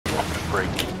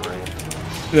breaking brain.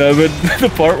 Yeah, but the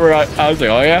part where I was like,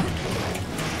 oh yeah,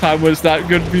 time was not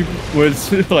good to be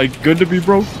like good to be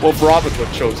broke. Well, if Robin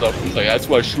Hood shows up, he's like, that's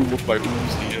why I shoot with my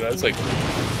Uzi, and that's like,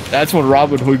 that's when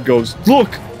Robin Hood goes,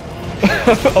 look,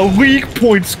 a weak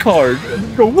points card. And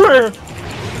you go, where? Is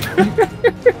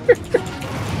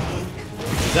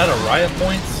that a riot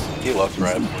points? He loves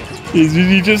riot points.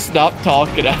 He just stopped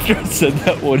talking after I said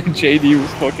that one, and JD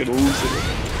was fucking losing it.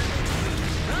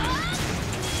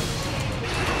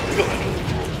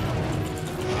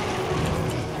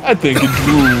 I think it's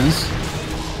rules.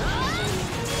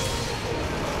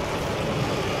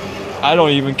 I don't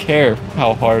even care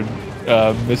how hard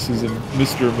Mr. and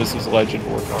Mrs. Legend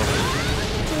work on it.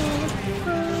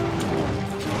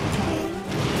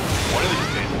 One of these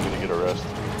days I'm gonna get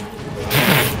arrested.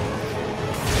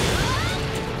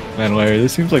 Man, Larry,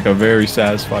 this seems like a very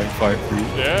satisfying fight for you.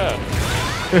 Yeah.